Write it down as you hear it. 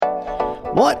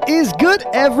What is good,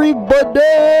 everybody?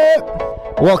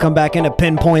 Welcome back into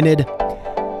Pinpointed.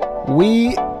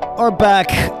 We are back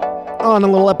on a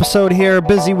little episode here.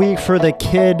 Busy week for the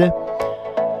kid.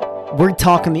 We're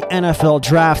talking the NFL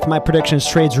draft. My predictions,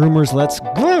 trades, rumors. Let's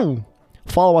go.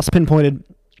 Follow us, Pinpointed.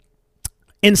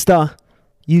 Insta,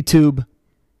 YouTube,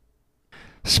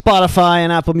 Spotify,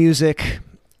 and Apple Music.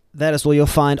 That is where you'll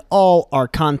find all our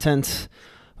content.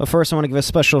 But first, I want to give a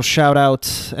special shout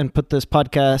out and put this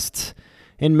podcast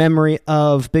in memory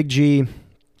of Big G,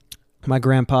 my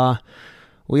grandpa.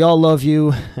 We all love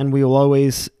you, and we will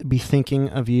always be thinking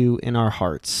of you in our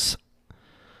hearts.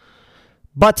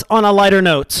 But on a lighter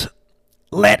note,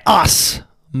 let us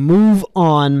move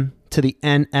on to the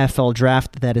NFL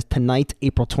draft. That is tonight,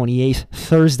 April 28th,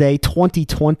 Thursday,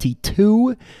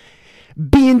 2022.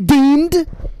 Being deemed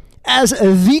as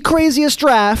the craziest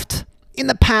draft in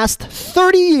the past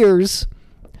 30 years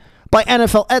by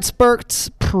NFL experts,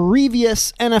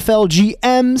 previous NFL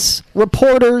GMs,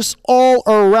 reporters all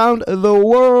around the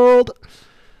world.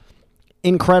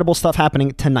 Incredible stuff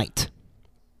happening tonight.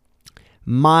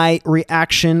 My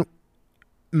reaction,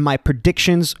 my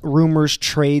predictions, rumors,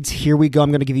 trades. Here we go.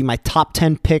 I'm going to give you my top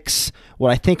 10 picks,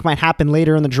 what I think might happen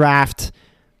later in the draft.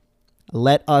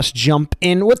 Let us jump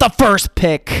in with the first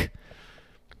pick.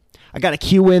 I gotta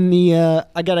cue in the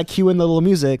little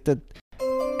music.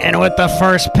 And with the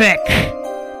first pick,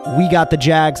 we got the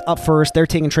Jags up first. They're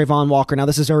taking Travon Walker. Now,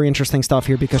 this is very interesting stuff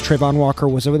here because Travon Walker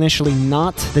was initially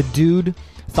not the dude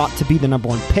thought to be the number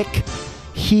one pick.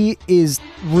 He is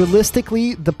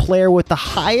realistically the player with the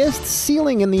highest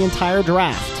ceiling in the entire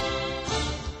draft.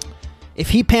 If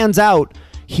he pans out,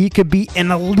 he could be an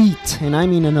elite, and I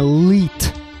mean an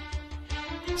elite,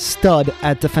 stud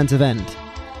at defensive end.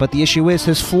 But the issue is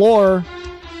his floor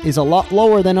is a lot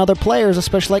lower than other players,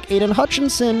 especially like Aiden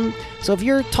Hutchinson. So if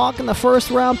you're talking the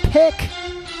first overall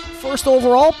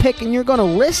pick, and you're going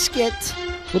to risk it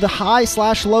with a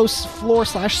high/low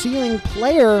floor/ceiling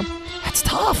player, that's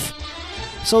tough.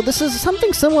 So this is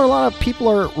something similar. A lot of people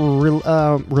are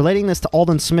relating this to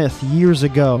Aldon Smith years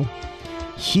ago.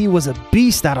 He was a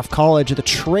beast out of college. The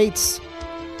traits,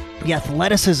 the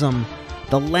athleticism,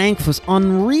 the length was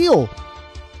unreal.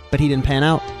 But he didn't pan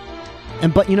out.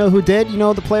 But you know who did? You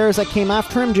know the players that came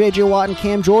after him? J.J. Watt and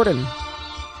Cam Jordan.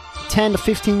 10 to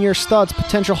 15-year studs,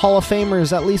 potential Hall of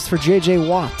Famers, at least for J.J.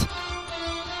 Watt.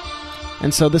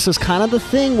 And so this is kind of the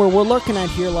thing where we're looking at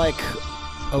here like,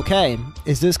 okay,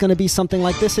 is this going to be something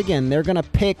like this again? They're going to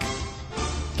pick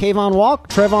Trevon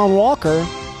Walker,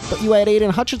 but you had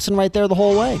Aiden Hutchinson right there the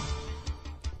whole way.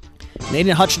 And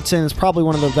Aiden Hutchinson is probably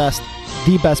one of the best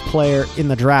player in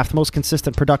the draft, most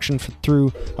consistent production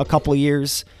through a couple of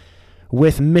years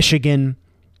with Michigan.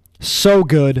 So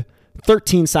good.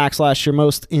 13 sacks last year,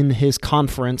 most in his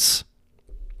conference.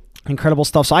 Incredible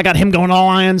stuff. So I got him going all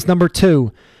Lions, number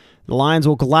 2. The Lions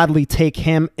will gladly take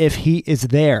him if he is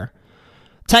there.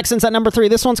 Texans at number 3.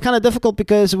 This one's kind of difficult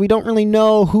because we don't really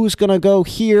know who's going to go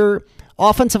here.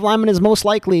 Offensive lineman is most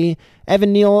likely.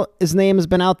 Evan Neal, his name has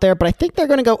been out there, but I think they're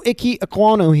going to go Ike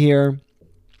Ekwonu here.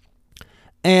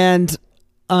 And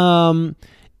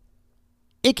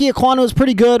Ike Ekwonu is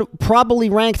pretty good, probably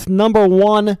ranked number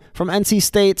 1 from NC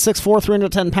State, 6'4",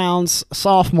 310 pounds,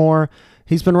 sophomore.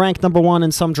 He's been ranked number 1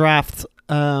 in some draft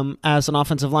as an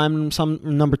offensive lineman, some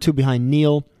number 2 behind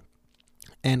Neal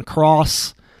and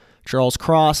Charles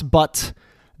Cross, but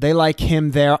they like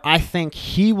him there. I think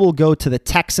he will go to the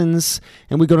Texans,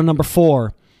 and we go to number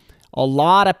 4. A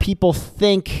lot of people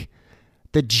think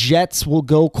the Jets will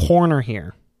go corner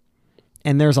here.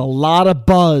 And there's a lot of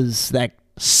buzz that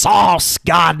Sauce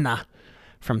Gardner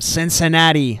from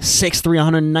Cincinnati, 6'3",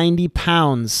 190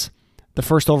 pounds, the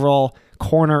first overall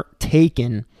corner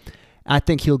taken. I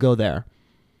think he'll go there.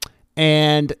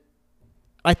 And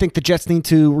I think the Jets need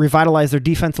to revitalize their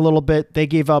defense a little bit. They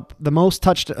gave up the most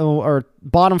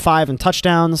bottom 5 in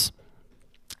touchdowns.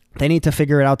 They need to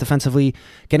figure it out defensively.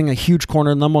 Getting a huge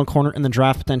corner, number 1 corner in the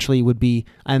draft potentially would be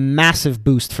a massive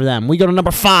boost for them. We go to number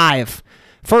 5.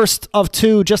 First of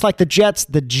 2, just like the Jets,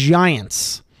 the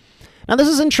Giants. Now, this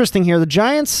is interesting here. The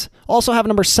Giants also have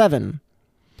number 7.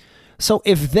 So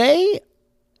if they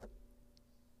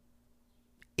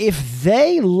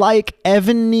like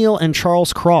Evan Neal and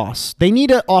Charles Cross, they need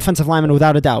an offensive lineman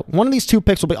without a doubt. One of these 2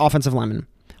 picks will be offensive lineman.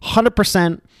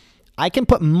 100%. I can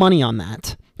put money on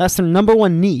that. That's their number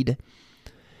 1 need.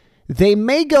 They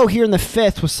may go here in the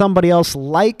 5th with somebody else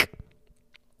like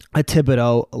a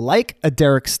Thibodeau, like a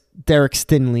Derek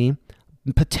Stingley,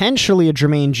 potentially a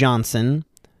Jermaine Johnson,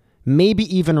 maybe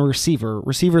even a receiver.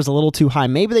 Receiver is a little too high.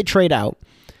 Maybe they trade out.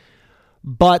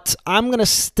 But I'm going to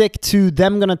stick to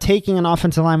them taking an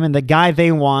offensive lineman, the guy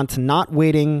they want, not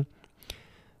waiting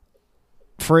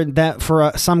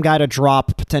for some guy to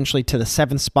drop potentially to the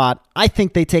 7th spot. I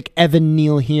think they take Evan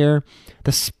Neal here,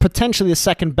 potentially the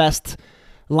second best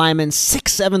lineman,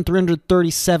 6'7",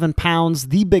 337 pounds,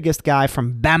 the biggest guy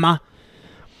from Bama.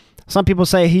 Some people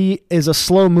say he is a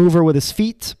slow mover with his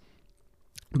feet,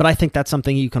 but I think that's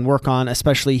something you can work on,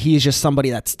 especially he's just somebody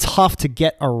that's tough to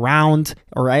get around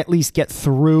or at least get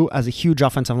through as a huge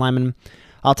offensive lineman.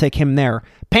 I'll take him there.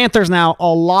 Panthers now,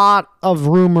 a lot of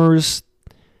rumors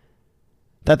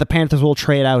that the Panthers will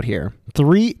trade out here.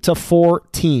 3 to 4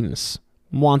 teams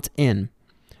want in.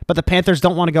 But the Panthers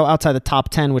don't want to go outside the top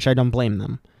 10, which I don't blame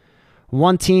them.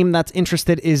 One team that's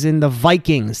interested is in the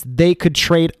Vikings. They could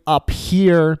trade up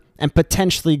here and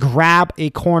potentially grab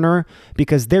a corner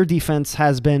because their defense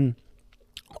has been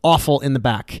awful in the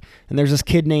back. And there's this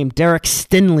kid named Derek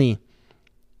Stingley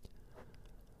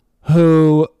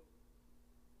who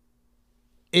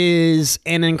is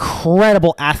an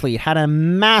incredible athlete, had a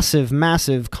massive,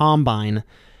 massive combine,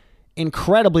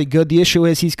 incredibly good. The issue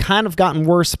is he's kind of gotten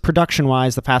worse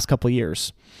production-wise the past couple of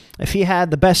years. If he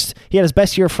had his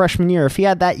best year freshman year. If he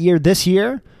had that year this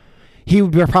year, he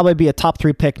would probably be a top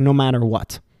 3 pick no matter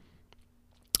what.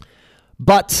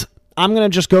 But I'm going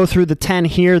to just go through the 10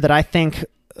 here that I think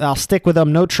I'll stick with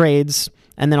them, no trades,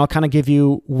 and then I'll kind of give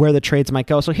you where the trades might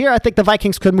go. So here I think the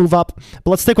Vikings could move up,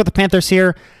 but let's stick with the Panthers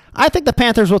here. I think the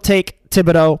Panthers will take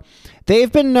Thibodeau.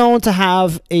 They've been known to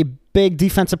have a big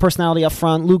defensive personality up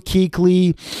front, Luke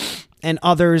Kuechly and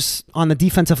others on the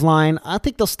defensive line. I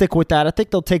think they'll stick with that. I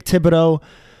think they'll take Thibodeau.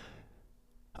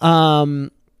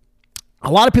 A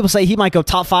lot of people say he might go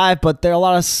top 5, but there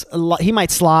are he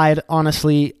might slide,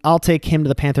 honestly. I'll take him to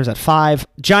the Panthers at 5.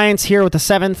 Giants here with the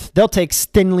 7th. They'll take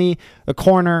Stingley, the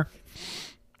corner.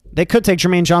 They could take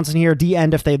Jermaine Johnson here,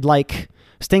 D-end, if they'd like.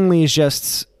 Stingley is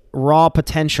just raw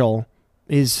potential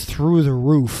is through the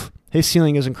roof. His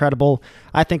ceiling is incredible.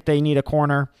 I think they need a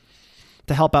corner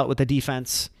to help out with the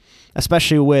defense,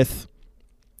 especially with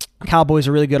Cowboys,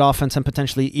 a really good offense, and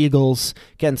potentially Eagles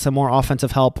getting some more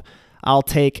offensive help. I'll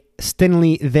take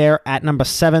Stingley there at number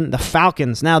 7. The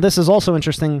Falcons. Now, this is also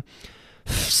interesting.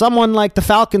 Someone like the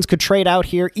Falcons could trade out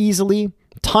here easily.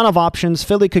 Ton of options.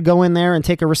 Philly could go in there and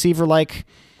take a receiver like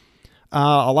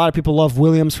a lot of people love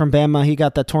Williams from Bama. He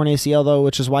got that torn ACL, though,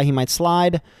 which is why he might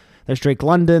slide. There's Drake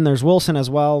London. There's Wilson as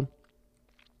well.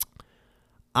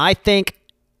 I think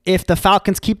if the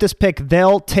Falcons keep this pick,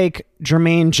 they'll take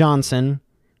Jermaine Johnson,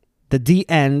 the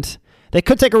D-end. They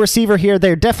could take a receiver here.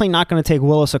 They're definitely not going to take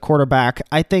Willis, a quarterback.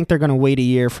 I think they're going to wait a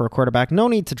year for a quarterback. No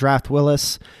need to draft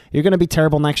Willis. You're going to be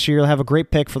terrible next year. You'll have a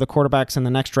great pick for the quarterbacks in the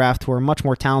next draft who are much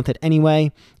more talented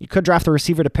anyway. You could draft a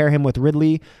receiver to pair him with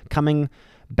Ridley coming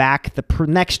back the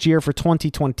next year for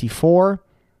 2024.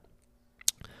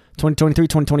 2023,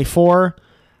 2024.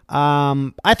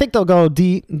 I think they'll go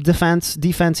defense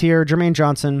here. Jermaine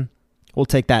Johnson will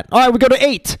take that. All right, we go to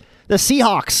 8. The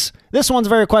Seahawks. This one's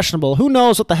very questionable. Who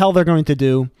knows what the hell they're going to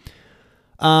do?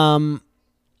 I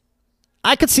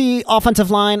could see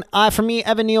offensive line. For me,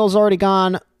 Evan Neal's already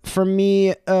gone. For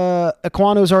me,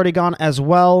 Ekwonu's already gone as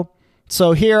well.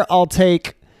 So here I'll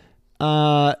take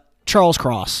Charles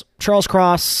Cross. Charles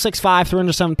Cross, 6'5",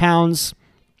 307 pounds.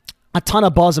 A ton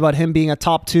of buzz about him being a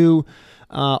top 2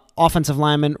 offensive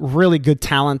lineman. Really good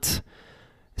talent.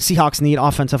 Seahawks need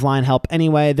offensive line help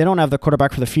anyway. They don't have the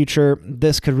quarterback for the future.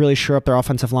 This could really shore up their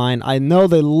offensive line. I know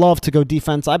they love to go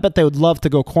defense. I bet they would love to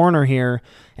go corner here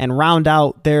and round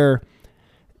out they're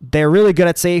really good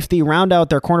at safety, round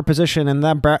out their corner position, and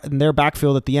their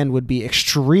backfield at the end would be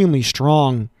extremely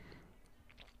strong.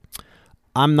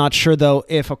 I'm not sure, though,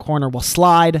 if a corner will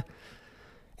slide.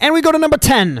 And we go to number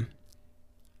 10.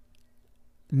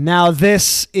 Now,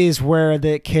 this is where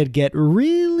it could get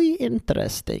really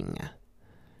interesting,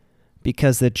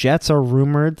 because the Jets are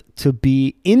rumored to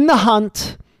be in the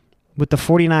hunt with the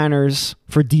 49ers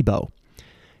for Debo.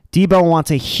 Debo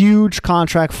wants a huge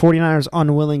contract 49ers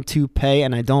unwilling to pay,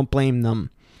 and I don't blame them.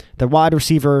 The wide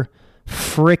receiver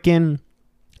frickin'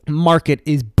 market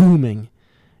is booming.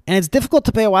 And it's difficult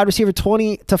to pay a wide receiver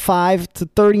 $25 to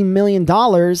 $30 million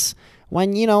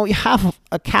when, you have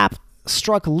a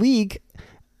cap-struck league,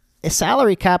 a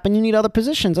salary cap, and you need other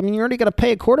positions. I mean, you're already going to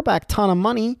pay a quarterback a ton of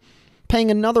money. Paying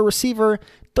another receiver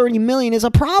 $30 million is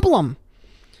a problem.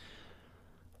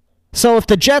 So if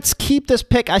the Jets keep this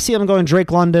pick, I see them going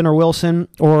Drake London or Wilson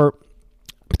or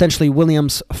potentially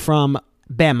Williams from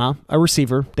Bama, a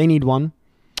receiver. They need one.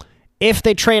 If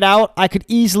they trade out, I could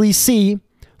easily see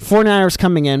 49ers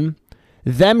coming in,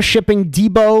 them shipping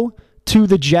Debo to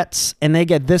the Jets, and they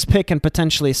get this pick and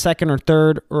potentially a second or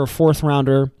third or a fourth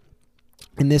rounder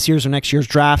in this year's or next year's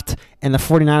draft, and the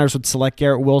 49ers would select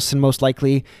Garrett Wilson most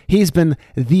likely. He's been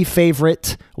the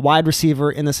favorite wide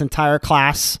receiver in this entire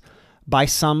class by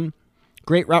some.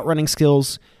 Great route running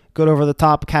skills, good over the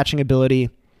top catching ability,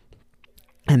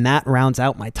 and that rounds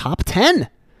out my top 10.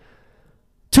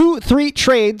 2-3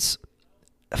 trades.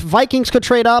 Vikings could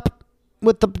trade up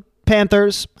with the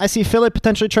Panthers. I see Philly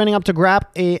potentially trading up to grab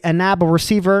a nab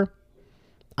receiver.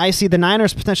 I see the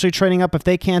Niners potentially trading up if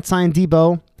they can't sign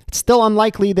Debo. It's still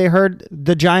unlikely. They heard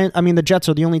the Jets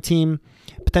are the only team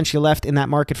potentially left in that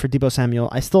market for Debo Samuel.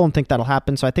 I still don't think that'll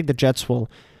happen, so I think the Jets will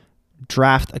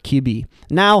draft a QB.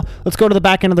 Now, let's go to the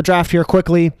back end of the draft here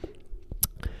quickly.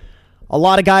 A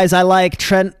lot of guys I like.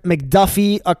 Trent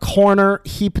McDuffie, a corner.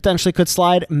 He potentially could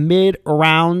slide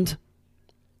mid-round.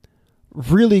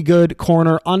 Really good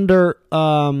corner. Underrated.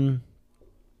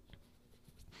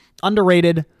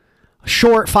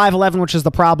 Short, 5'11", which is the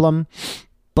problem,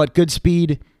 but good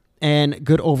speed and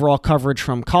good overall coverage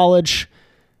from college.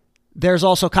 There's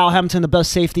also Kyle Hamilton, the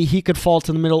best safety. He could fall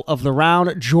to the middle of the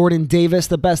round. Jordan Davis,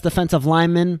 the best defensive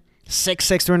lineman.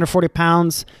 6'6", 340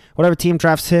 pounds. Whatever team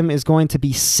drafts him is going to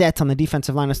be set on the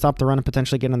defensive line to stop the run and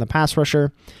potentially get in the pass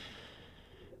rusher.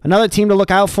 Another team to look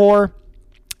out for,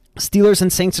 Steelers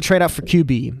and Saints to trade out for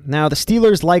QB. Now, the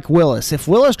Steelers like Willis. If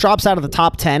Willis drops out of the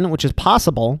top 10, which is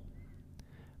possible,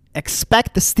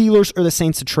 expect the Steelers or the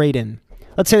Saints to trade in.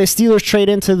 Let's say the Steelers trade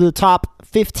into the top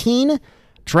 15,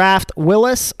 draft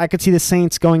Willis. I could see the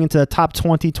Saints going into the top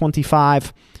 20,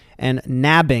 25, and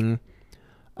nabbing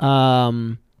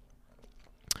the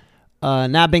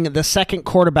second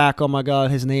quarterback. Oh my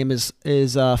God, his name is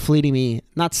fleeting me.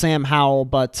 Not Sam Howell,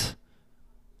 but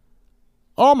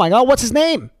oh my God, what's his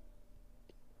name?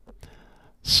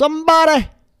 Somebody.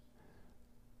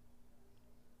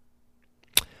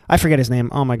 I forget his name.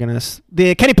 Oh my goodness.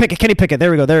 Kenny Pickett. There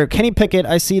we go. Kenny Pickett.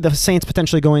 I see the Saints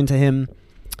potentially going to him.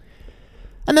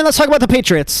 And then let's talk about the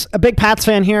Patriots. A big Pats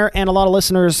fan here and a lot of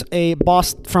listeners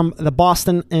from the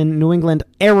Boston and New England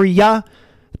area.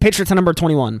 The Patriots are number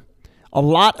 21. A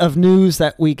lot of news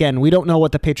that weekend. We don't know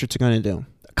what the Patriots are going to do.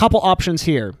 A couple options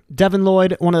here. Devin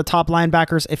Lloyd, one of the top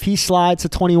linebackers. If he slides to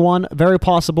 21, very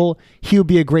possible, he would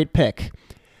be a great pick.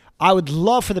 I would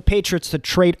love for the Patriots to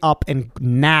trade up and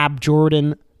nab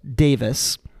Jordan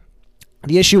Davis.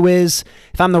 The issue is,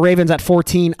 if I'm the Ravens at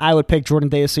 14, I would pick Jordan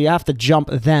Davis, so you have to jump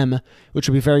them, which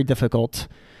would be very difficult.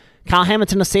 Kyle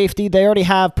Hamilton, a safety. They already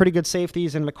have pretty good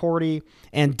safeties in McCourty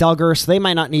and Duggar, so they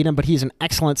might not need him, but he's an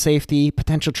excellent safety.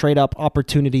 Potential trade-up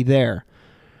opportunity there.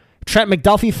 Trent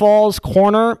McDuffie falls,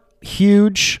 corner,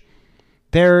 huge.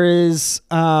 There is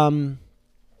 2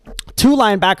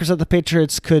 linebackers that the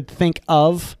Patriots could think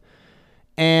of,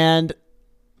 and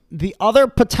the other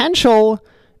potential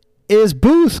is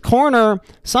Booth, corner.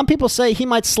 Some people say he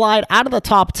might slide out of the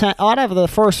top 10, out of the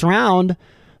first round.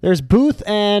 There's Booth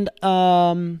and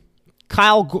Kyler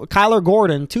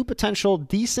Gordon, 2 potential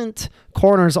decent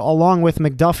corners along with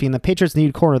McDuffie, and the Patriots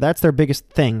need corner. That's their biggest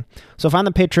thing. So if I'm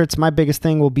the Patriots, my biggest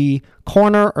thing will be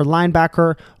corner or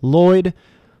linebacker, Lloyd,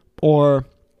 or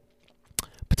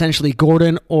potentially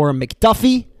Gordon or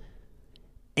McDuffie.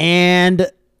 And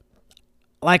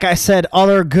like I said,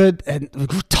 other good, a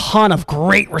ton of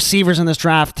great receivers in this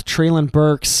draft. Treylon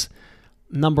Burks,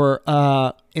 in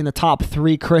the top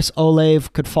 3. Chris Olave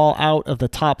could fall out of the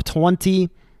top 20.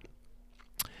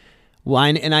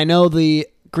 And I know the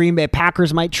Green Bay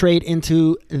Packers might trade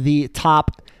into the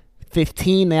top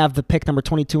 15. They have the pick number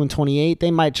 22 and 28.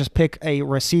 They might just pick a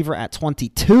receiver at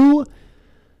 22.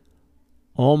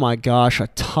 Oh my gosh, a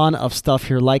ton of stuff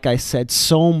here. Like I said,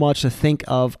 so much to think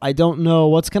of. I don't know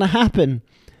what's going to happen.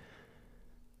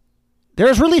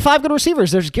 There's really 5 good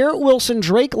receivers. There's Garrett Wilson,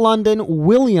 Drake London,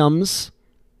 Williams.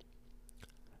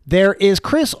 There is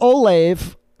Chris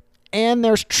Olave, and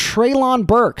there's Treylon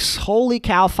Burks. Holy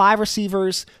cow, 5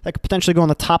 receivers that could potentially go in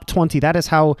the top 20. That is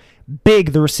how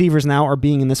big the receivers now are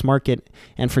being in this market.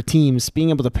 And for teams, being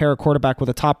able to pair a quarterback with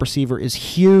a top receiver is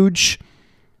huge.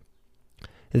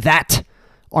 Those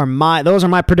are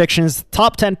my predictions.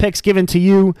 Top 10 picks given to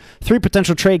you. 3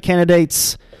 potential trade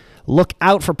candidates. Look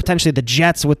out for potentially the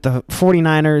Jets with the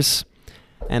 49ers.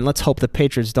 And let's hope the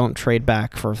Patriots don't trade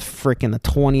back for freaking the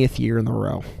 20th year in a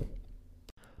row.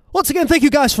 Once again, thank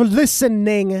you guys for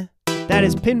listening. That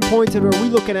is Pinpointed, where we're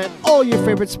looking at all your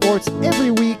favorite sports every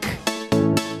week.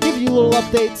 Giving you little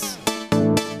updates.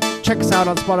 Check us out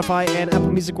on Spotify and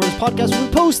Apple Music, where this podcast will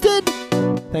be posted.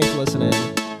 Thanks for listening.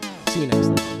 See you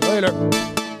next time. Later.